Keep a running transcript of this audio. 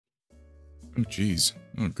Oh jeez.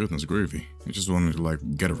 Oh goodness gravy. I just wanted to like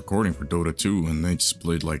get a recording for Dota 2 and they just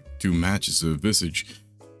played like 2 matches of Visage.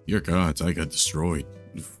 Dear gods, I got destroyed.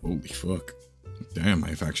 Holy fuck. Damn,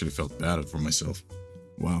 I've actually felt bad for myself.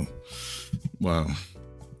 Wow. Wow.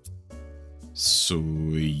 So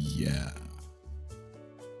yeah.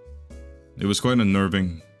 It was quite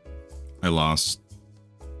unnerving. I lost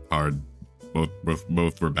hard.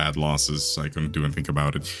 Both were bad losses. I couldn't do anything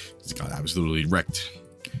about it. Just got absolutely wrecked.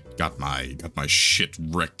 Got my shit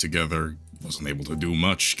wrecked together. Wasn't able to do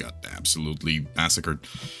much. Got absolutely massacred.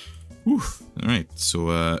 Whew. Alright,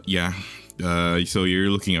 so yeah. So you're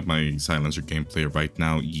looking at my silencer gameplay right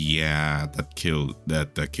now. Yeah, that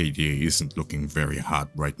KDA isn't looking very hot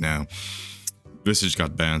right now. Visage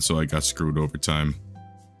got banned, so I got screwed over time.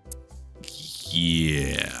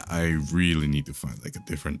 Yeah, I really need to find like a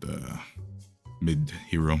different mid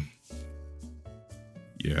hero.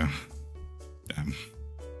 Yeah. Damn.